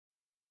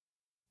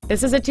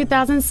This is a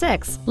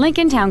 2006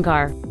 Lincoln Town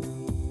Car.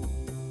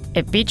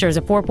 It features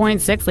a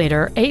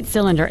 4.6-liter,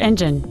 8-cylinder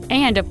engine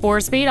and a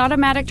 4-speed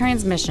automatic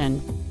transmission.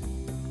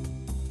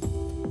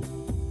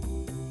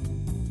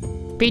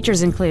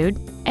 Features include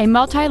a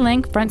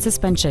multi-link front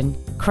suspension,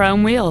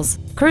 chrome wheels,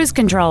 cruise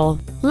control,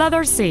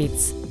 leather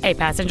seats, a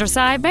passenger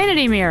side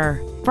vanity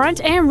mirror,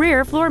 front and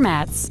rear floor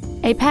mats,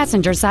 a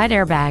passenger side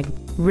airbag,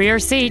 rear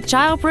seat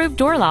child-proof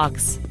door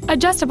locks,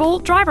 adjustable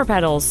driver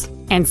pedals,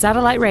 and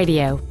satellite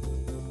radio.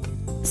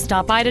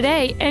 Stop by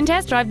today and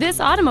test drive this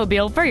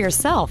automobile for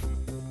yourself.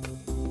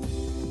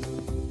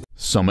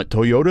 Summit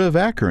Toyota of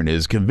Akron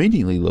is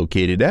conveniently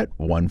located at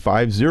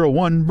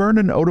 1501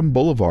 Vernon Odom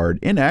Boulevard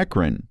in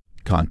Akron.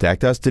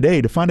 Contact us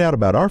today to find out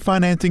about our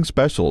financing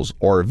specials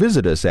or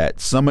visit us at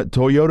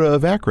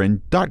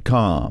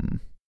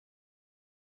summittoyotaofakron.com.